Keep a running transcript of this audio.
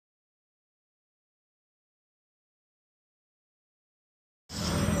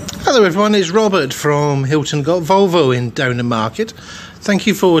Hello everyone, it's Robert from Hilton Got Volvo in Downham Market. Thank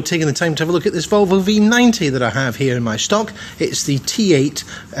you for taking the time to have a look at this Volvo V90 that I have here in my stock. It's the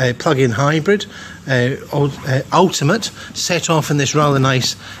T8 plug-in hybrid, Ultimate, set off in this rather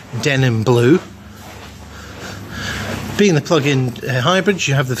nice denim blue. Being the plug-in hybrid,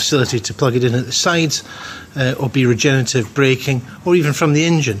 you have the facility to plug it in at the sides or be regenerative braking, or even from the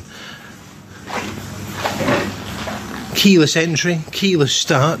engine. Keyless entry, keyless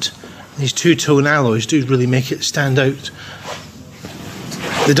start. These two-tone alloys do really make it stand out.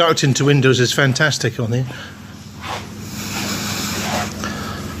 The dark tinted windows is fantastic on here.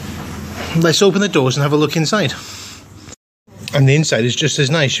 Let's open the doors and have a look inside. And the inside is just as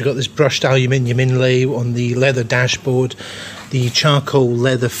nice. You've got this brushed aluminium inlay on the leather dashboard, the charcoal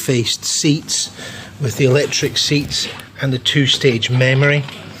leather faced seats with the electric seats and the two-stage memory.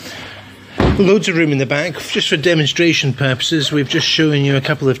 Loads of room in the back. Just for demonstration purposes, we've just shown you a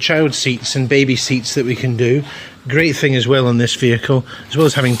couple of child seats and baby seats that we can do. Great thing as well on this vehicle, as well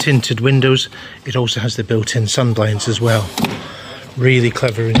as having tinted windows, it also has the built-in sun blinds as well. Really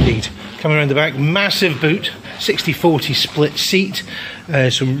clever indeed. Coming around the back, massive boot, 60/40 split seat,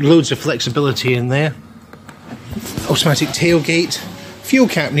 so loads of flexibility in there. Automatic tailgate, fuel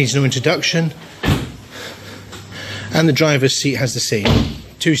cap needs no introduction, and the driver's seat has the same.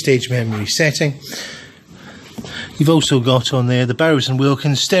 Two-stage memory setting. You've also got on there the Bowers &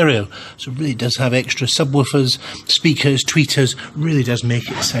 Wilkins stereo, so it really does have extra subwoofers, speakers, tweeters, really does make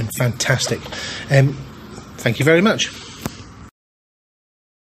it sound fantastic. Thank you very much.